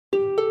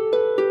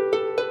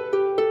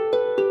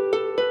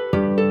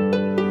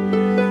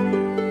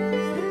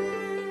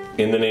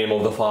In the name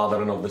of the Father,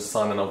 and of the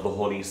Son, and of the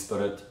Holy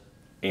Spirit.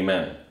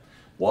 Amen.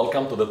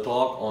 Welcome to the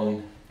talk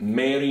on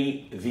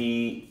Mary,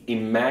 the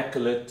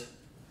Immaculate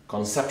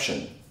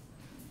Conception.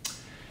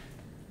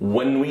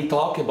 When we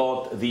talk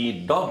about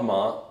the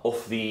dogma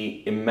of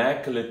the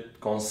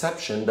Immaculate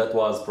Conception that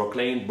was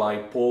proclaimed by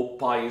Pope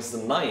Pius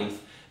IX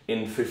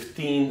in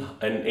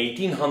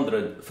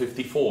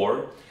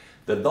 1854,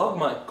 the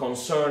dogma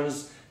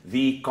concerns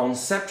the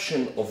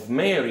conception of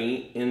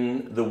Mary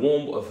in the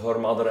womb of her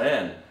mother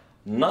Anne,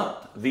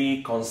 not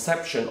the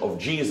conception of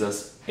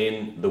Jesus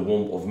in the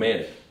womb of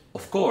Mary.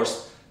 Of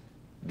course,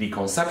 the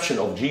conception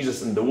of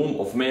Jesus in the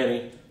womb of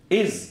Mary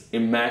is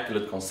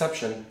Immaculate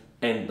Conception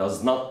and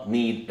does not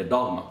need a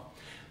dogma.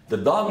 The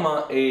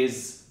dogma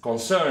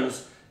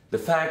concerns the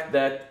fact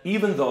that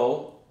even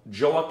though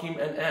Joachim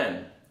and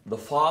Anne, the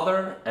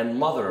father and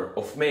mother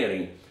of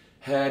Mary,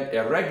 had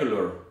a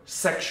regular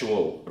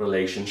sexual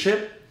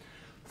relationship,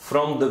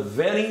 from the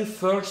very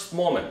first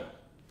moment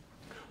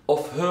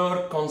of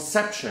her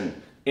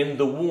conception in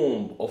the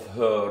womb of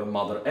her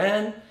mother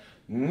Anne,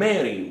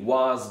 Mary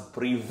was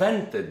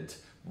prevented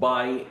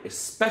by a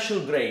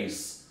special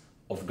grace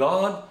of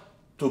God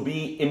to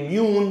be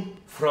immune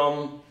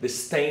from the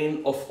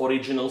stain of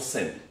original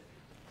sin.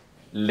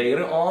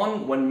 Later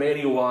on, when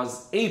Mary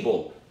was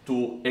able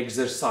to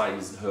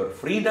exercise her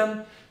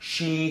freedom,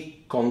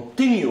 she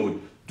continued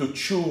to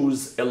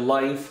choose a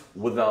life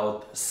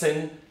without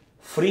sin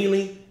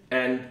freely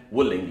and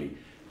willingly.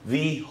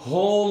 The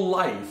whole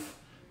life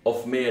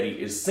of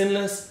Mary is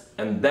sinless,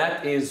 and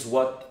that is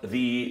what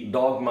the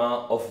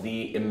dogma of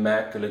the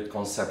Immaculate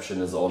Conception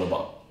is all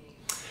about.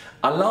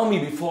 Allow me,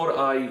 before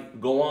I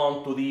go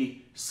on to the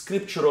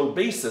scriptural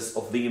basis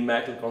of the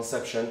Immaculate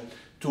Conception,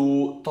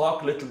 to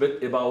talk a little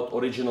bit about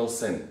original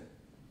sin.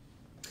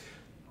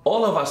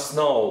 All of us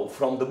know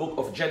from the book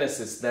of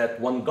Genesis that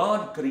when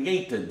God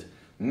created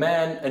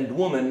man and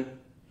woman,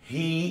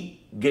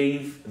 He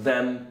gave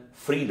them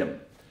freedom.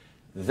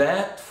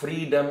 That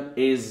freedom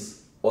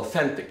is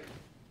authentic.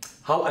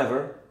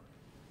 However,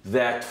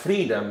 that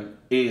freedom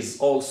is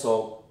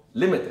also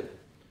limited.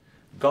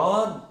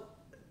 God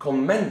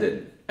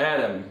commended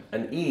Adam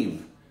and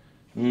Eve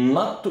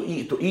not to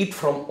eat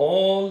from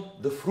all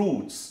the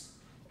fruits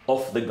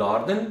of the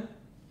garden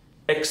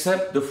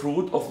except the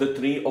fruit of the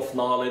tree of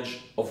knowledge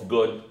of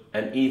good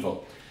and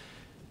evil.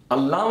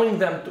 Allowing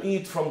them to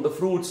eat from the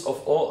fruits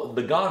of all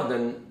the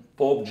garden,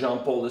 Pope John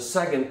Paul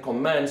II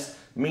commands,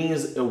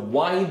 means a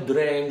wide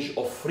range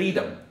of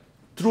freedom,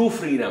 true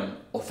freedom,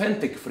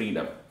 authentic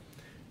freedom.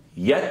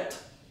 Yet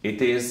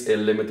it is a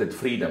limited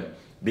freedom,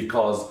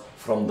 because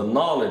from the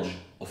knowledge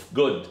of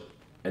good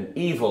and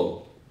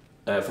evil,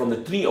 from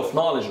the tree of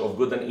knowledge of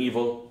good and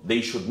evil, they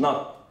should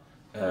not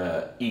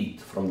eat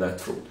from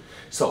that fruit.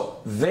 So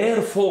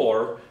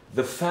therefore,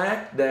 the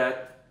fact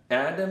that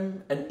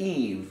Adam and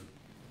Eve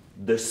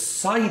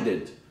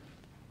decided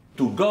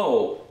to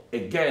go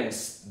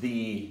against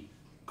the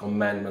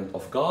commandment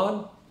of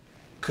God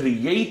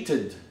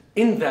created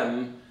in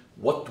them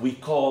what we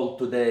call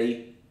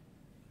today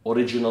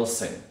original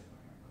sin.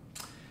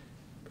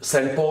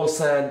 St. Paul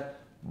said,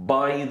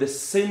 by the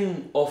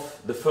sin of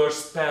the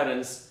first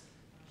parents,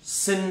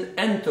 sin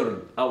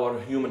entered our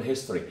human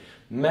history.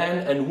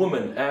 Man and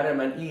woman,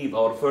 Adam and Eve,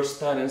 our first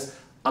parents,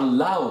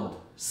 allowed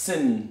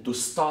sin to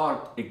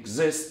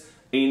exist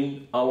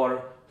in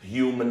our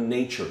human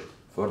nature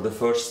for the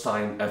first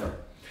time ever.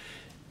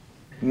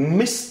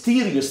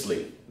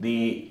 Mysteriously,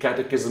 the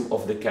Catechism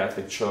of the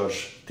Catholic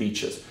Church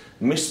teaches,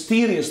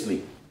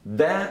 mysteriously,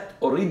 that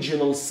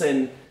original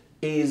sin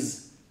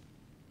is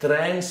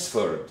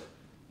transferred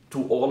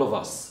to all of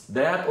us.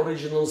 That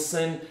original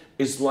sin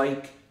is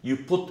like you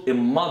put a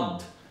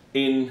mud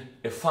in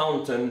a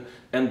fountain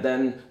and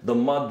then the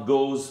mud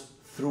goes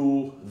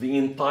through the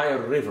entire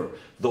river.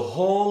 The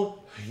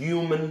whole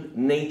human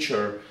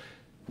nature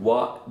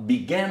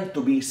began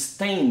to be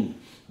stained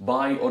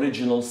by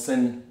original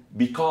sin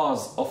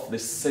because of the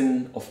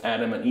sin of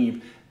Adam and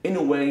Eve in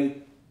a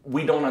way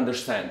we don't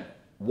understand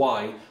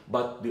why,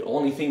 but the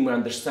only thing we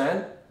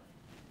understand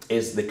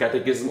is the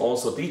Catechism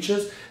also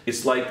teaches,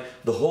 it's like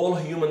the whole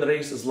human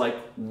race is like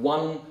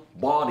one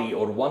body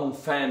or one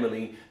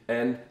family,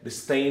 and the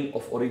stain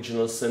of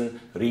original sin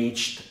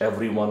reached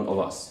every one of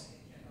us.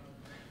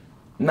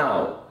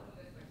 Now,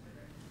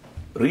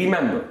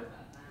 remember,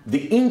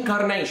 the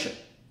incarnation,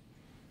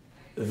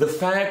 the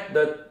fact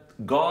that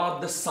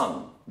God the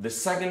Son, the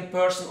second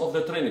person of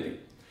the Trinity,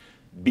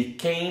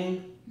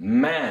 became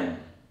man,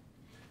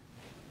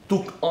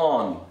 took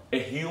on a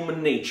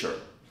human nature.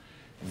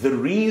 The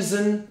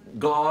reason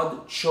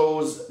God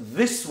chose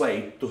this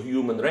way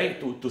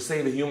to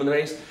save the human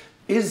race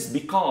is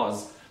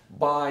because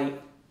by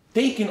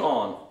taking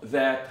on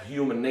that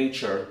human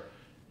nature,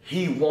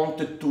 He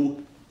wanted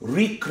to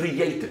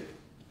recreate it,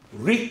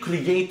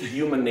 recreate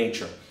human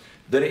nature.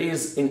 There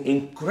is an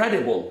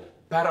incredible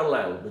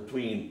parallel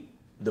between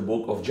the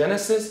book of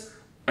Genesis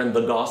and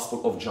the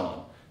Gospel of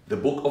John. The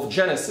book of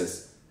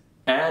Genesis,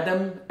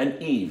 Adam and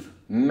Eve,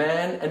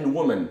 man and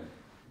woman,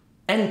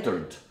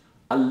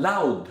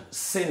 allowed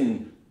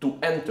sin to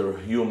enter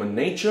human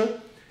nature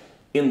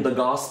in the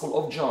Gospel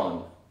of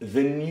John.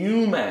 The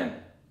new man,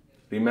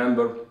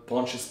 remember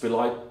Pontius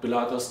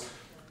Pilatus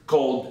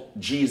called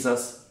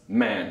Jesus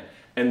man.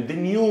 And the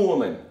new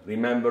woman,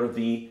 remember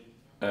the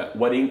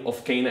wedding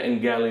of Cana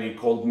in Galilee,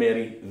 called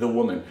Mary the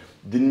woman.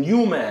 The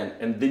new man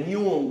and the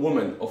new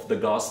woman of the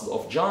Gospel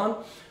of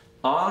John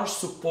are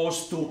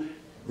supposed to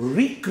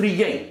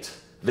recreate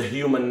the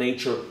human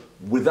nature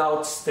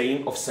without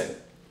stain of sin.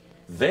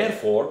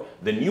 Therefore,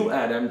 the new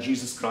Adam,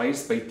 Jesus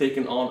Christ, by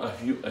taking on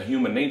a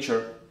human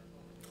nature,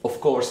 of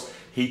course,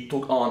 he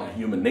took on a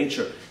human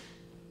nature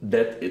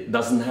that it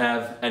doesn't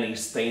have any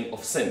stain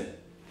of sin.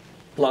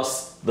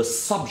 Plus, the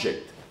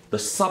subject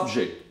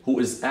who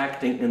is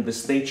acting in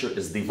this nature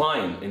is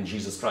divine in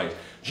Jesus Christ.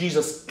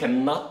 Jesus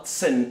cannot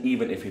sin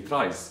even if he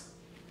tries.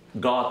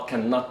 God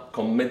cannot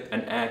commit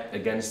an act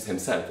against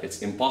himself.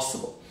 It's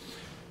impossible.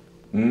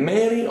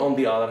 Mary, on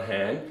the other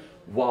hand,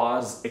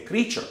 was a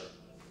creature.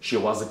 She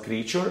was a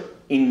creature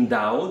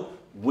endowed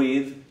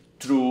with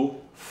true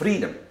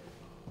freedom.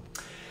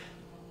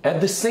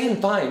 At the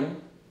same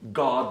time,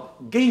 God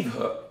gave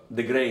her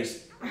the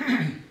grace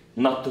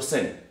not to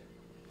sin.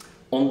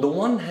 On the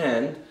one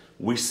hand,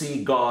 we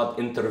see God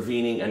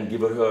intervening and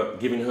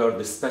giving her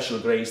the special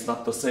grace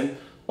not to sin.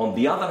 On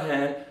the other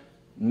hand,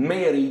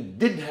 Mary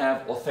did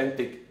have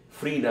authentic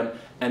freedom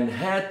and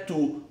had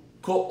to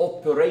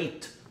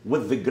cooperate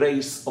with the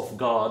grace of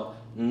God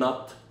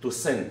not to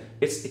sin.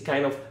 It's a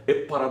kind of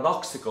a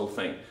paradoxical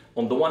thing.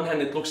 On the one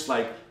hand, it looks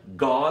like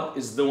God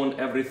is doing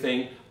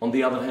everything. On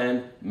the other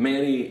hand,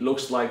 Mary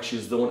looks like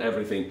she's doing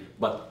everything.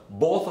 But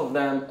both of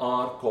them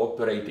are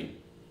cooperating.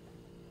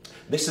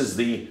 This is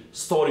the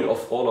story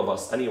of all of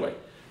us anyway.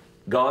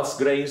 God's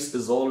grace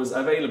is always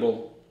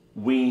available.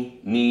 We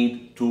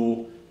need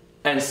to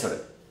answer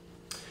it.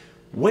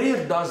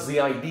 Where does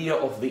the idea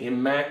of the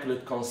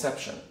Immaculate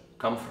Conception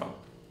come from?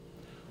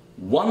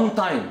 One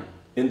time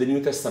in the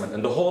New Testament,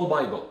 in the whole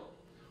Bible,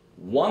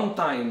 one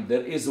time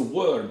there is a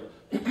word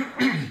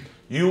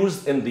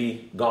used in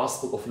the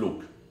Gospel of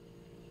Luke.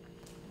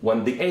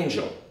 When the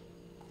angel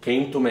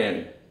came to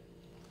Mary,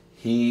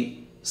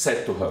 he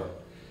said to her,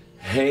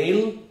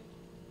 "Hail,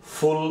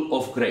 full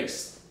of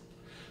grace."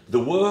 The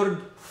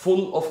word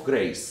full of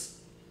grace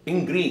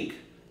in Greek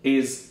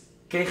is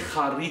ke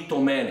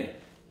charitomene.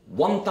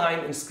 One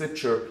time in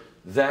Scripture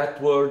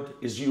that word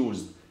is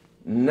used.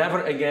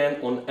 Never again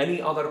on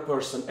any other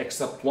person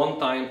except one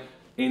time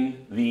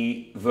in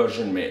the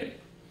Virgin Mary.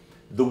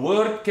 The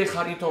word ke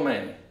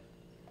charitomene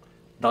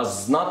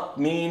does not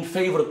mean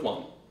favorite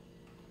one.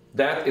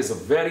 That is a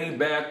very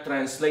bad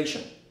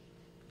translation.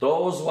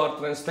 Those who are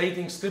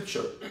translating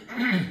Scripture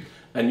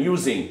and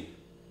using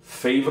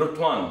favorite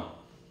one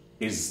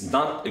is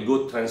not a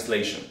good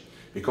translation,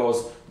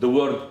 because the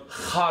word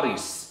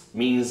charis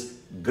means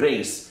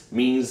grace,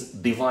 means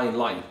divine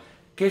life.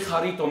 Ke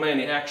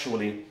charitomene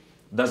actually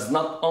does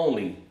not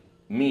only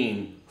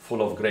mean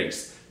full of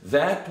grace.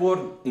 That word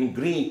in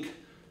Greek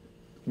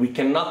we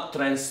cannot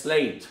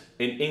translate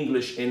in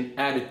English in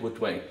adequate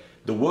way.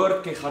 The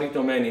word ke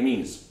charitomene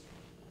means,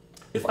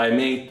 if I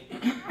may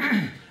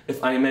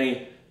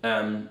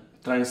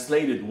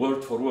translate it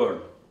word for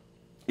word,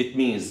 it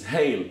means,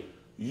 hail,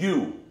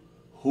 you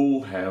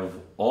who have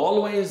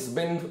always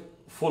been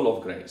full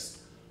of grace,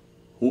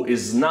 who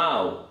is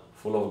now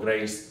full of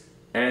grace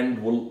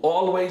and will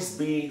always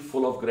be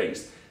full of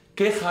grace.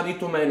 Ke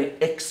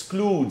charitomene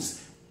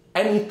excludes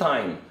any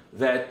time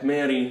that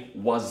Mary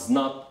was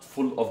not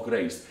full of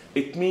grace.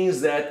 It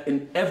means that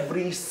in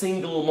every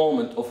single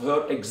moment of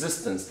her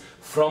existence,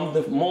 from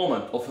the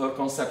moment of her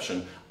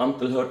conception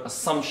until her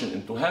assumption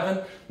into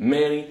heaven,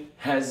 Mary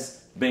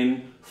has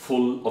been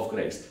full of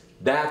grace.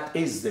 That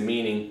is the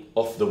meaning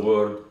of the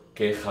word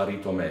ke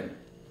charitomene.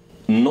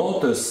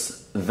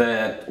 Notice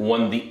that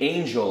when the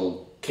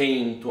angel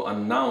came to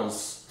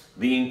announce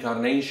the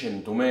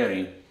incarnation to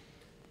Mary,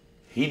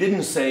 he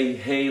didn't say,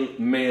 "Hail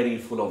Mary,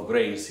 full of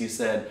grace." He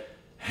said,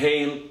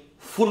 "Hail,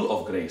 full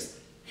of grace."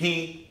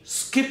 He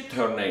skipped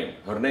her name.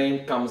 Her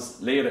name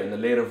comes later in a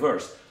later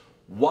verse.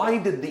 Why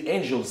did the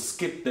angel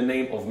skip the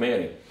name of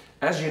Mary?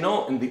 As you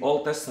know, in the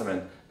Old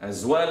Testament,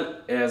 as well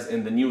as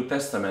in the New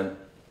Testament,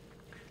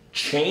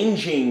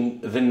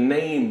 changing the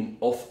name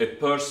of a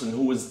person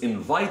who is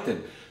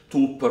invited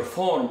to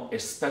perform a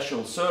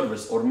special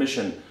service or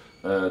mission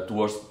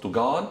to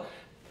God,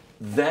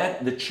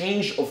 that the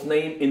change of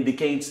name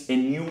indicates a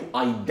new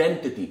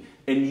identity,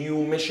 a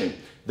new mission.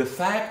 The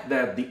fact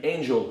that the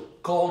angel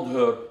called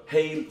her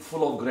 "Hail,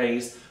 full of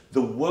grace,"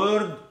 the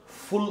word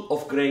 "full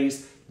of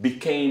grace"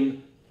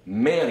 became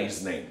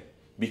Mary's name,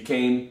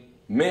 became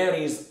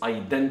Mary's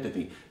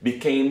identity,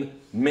 became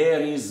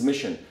Mary's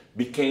mission,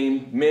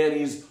 became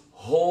Mary's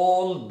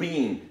whole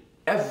being.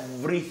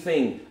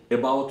 Everything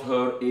about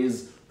her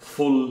is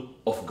full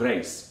of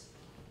grace.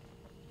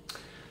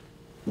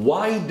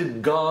 Why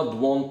did God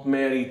want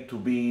Mary to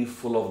be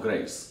full of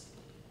grace?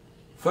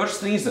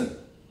 First reason,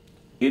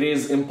 it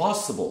is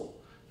impossible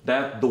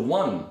that the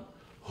one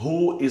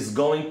who is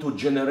going to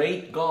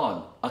generate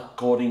God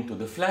according to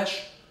the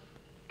flesh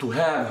to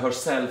have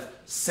herself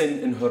sin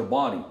in her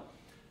body.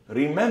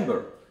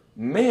 Remember,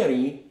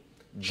 Mary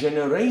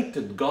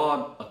generated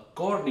God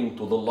according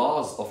to the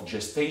laws of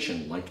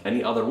gestation, like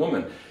any other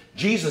woman.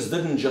 Jesus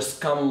didn't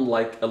just come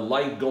like a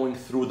light going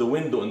through the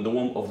window in the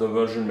womb of the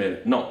Virgin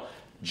Mary. No,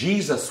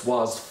 Jesus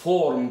was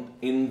formed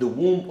in the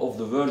womb of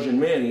the Virgin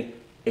Mary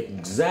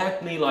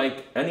exactly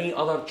like any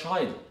other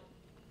child.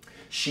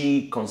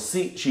 She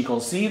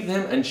conceived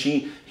him, and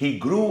he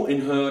grew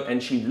in her,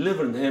 and she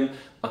delivered him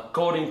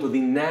according to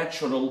the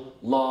natural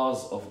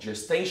laws of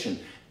gestation.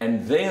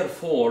 And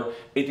therefore,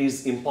 it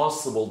is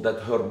impossible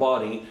that her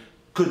body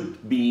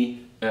could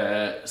be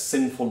a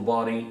sinful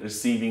body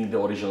receiving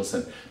the original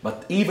sin.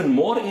 But even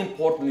more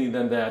importantly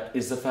than that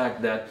is the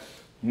fact that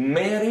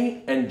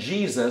Mary and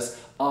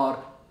Jesus are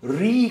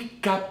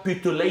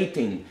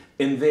recapitulating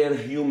in their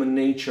human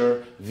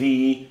nature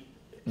the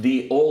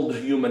old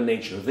human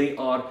nature. They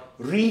are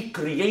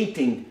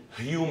recreating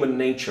human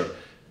nature.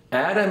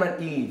 Adam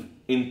and Eve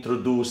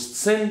introduced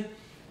sin.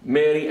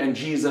 Mary and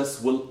Jesus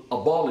will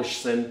abolish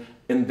sin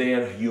in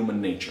their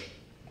human nature.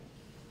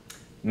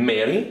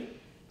 Mary,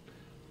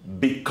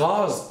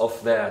 because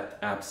of that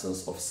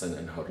absence of sin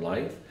in her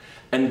life,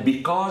 and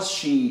because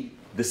she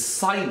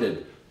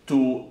decided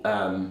to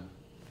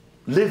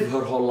live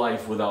her whole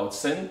life without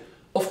sin,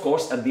 of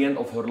course, at the end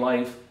of her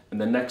life, in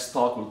the next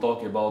talk, we'll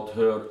talk about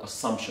her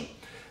Assumption.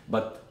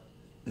 But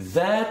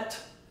that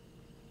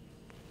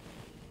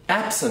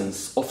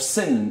absence of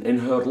sin in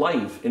her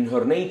life, in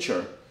her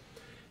nature,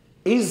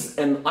 is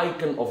an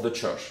icon of the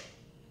church.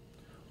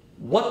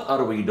 What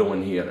are we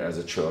doing here as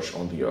a church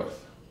on the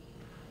earth?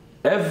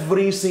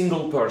 Every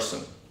single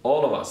person,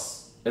 all of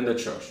us in the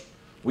church,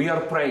 we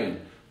are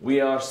praying, we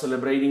are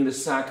celebrating the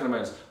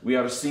sacraments, we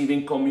are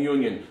receiving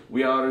communion,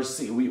 we are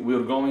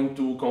going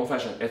to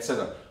confession,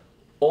 etc.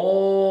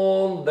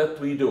 All that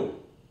we do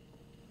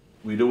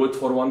it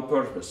for one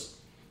purpose: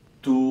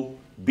 to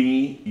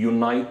be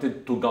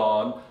united to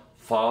God,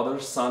 Father,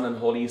 Son, and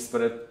Holy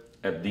Spirit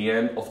at the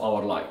end of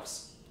our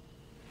lives.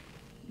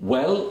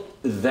 Well,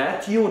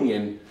 that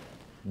union,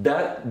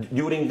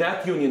 during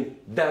that union,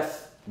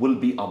 death will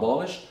be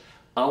abolished,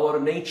 our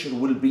nature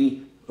will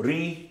be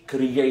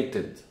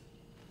recreated.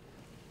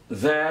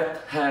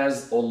 That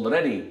has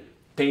already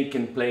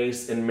taken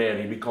place in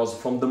Mary, because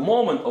from the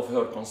moment of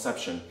her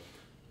conception,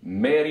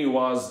 Mary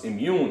was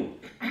immune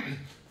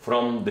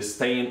from the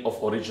stain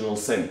of original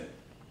sin.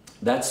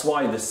 That's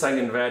why the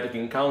Second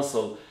Vatican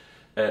Council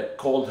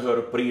called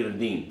her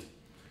pre-redeemed.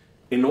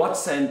 In what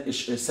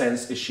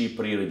sense is she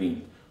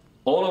pre-redeemed?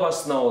 All of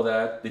us know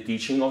that the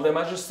teaching of the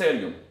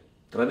magisterium,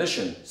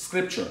 tradition,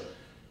 scripture,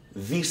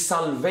 the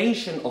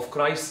salvation of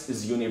Christ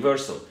is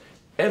universal.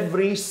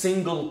 Every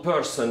single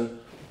person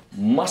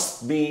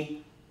must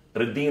be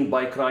redeemed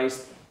by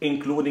Christ,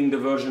 including the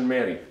Virgin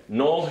Mary.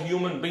 No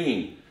human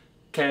being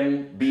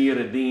can be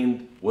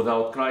redeemed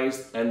without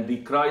Christ, and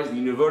the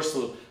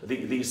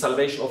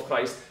salvation of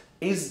Christ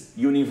is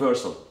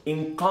universal,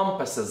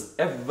 encompasses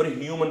every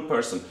human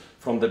person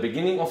from the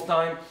beginning of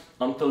time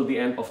until the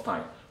end of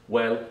time.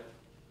 Well,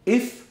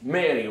 if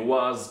Mary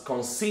was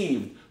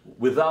conceived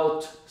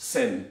without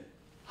sin,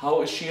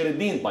 how is she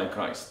redeemed by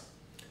Christ?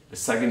 The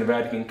Second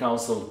Vatican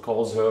Council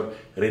calls her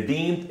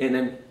redeemed in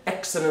an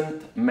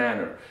excellent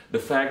manner. The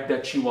fact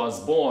that she was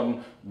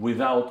born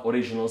without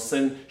original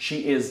sin,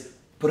 she is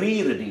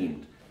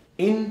pre-redeemed.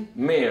 In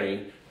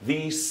Mary,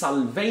 the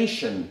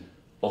salvation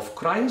of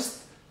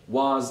Christ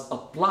was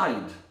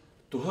applied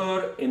to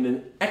her in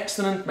an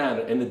excellent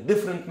manner, in a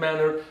different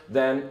manner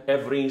than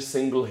every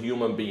single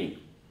human being.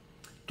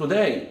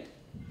 Today,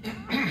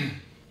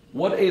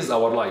 what is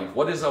our life?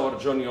 What is our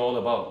journey all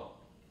about?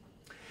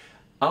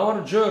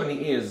 Our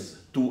journey is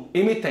to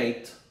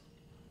imitate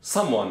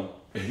someone,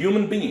 a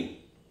human being.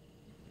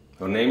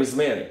 Her name is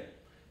Mary.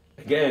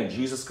 Again,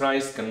 Jesus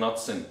Christ cannot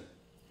sin.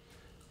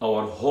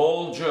 Our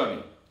whole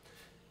journey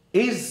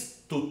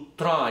is to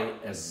try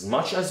as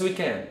much as we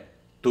can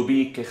to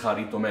be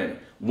kecharitomene.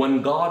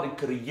 When God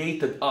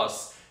created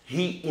us,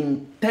 He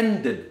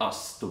intended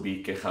us to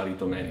be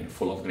kecharitomene,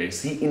 full of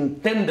grace. He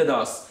intended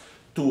us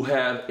to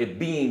have a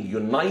being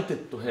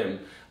united to Him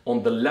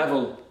on the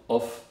level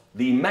of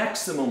the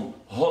maximum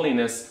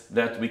holiness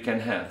that we can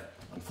have.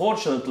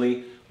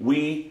 Unfortunately,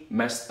 we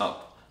messed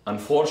up.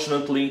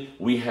 Unfortunately,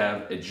 we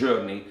have a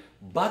journey,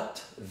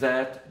 but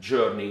that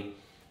journey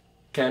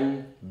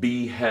can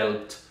be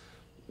helped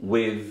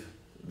with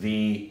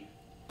the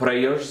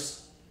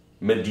prayers,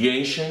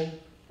 mediation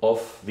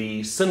of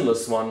the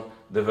sinless one,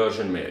 the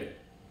Virgin Mary.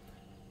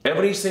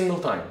 Every single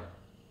time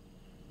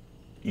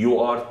you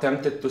are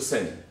tempted to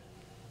sin,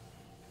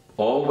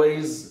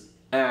 always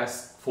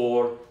ask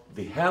for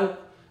the help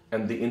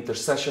and the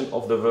intercession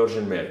of the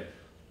Virgin Mary.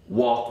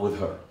 Walk with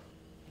her.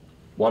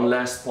 One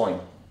last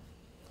point.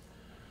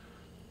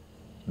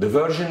 The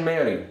Virgin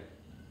Mary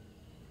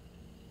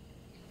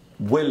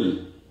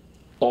will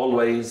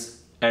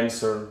always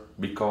answer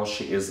because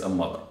she is a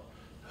mother.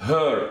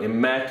 Her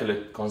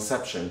Immaculate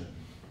Conception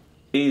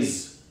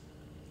is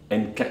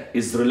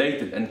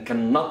related and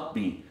cannot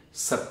be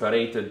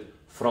separated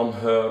from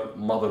her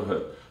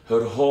motherhood.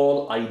 Her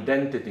whole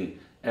identity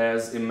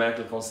as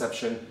Immaculate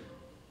Conception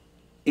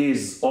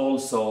is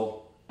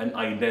also an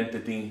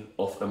identity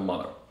of a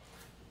mother.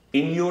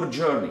 In your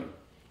journey,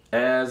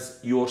 as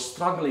you're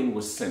struggling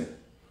with sin,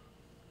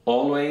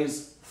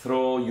 always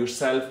throw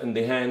yourself in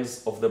the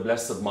hands of the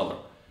Blessed Mother.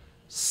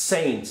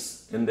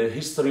 Saints in the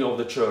history of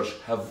the Church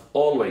have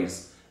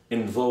always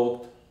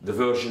invoked the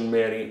Virgin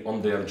Mary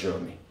on their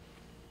journey.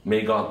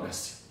 May God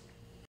bless you.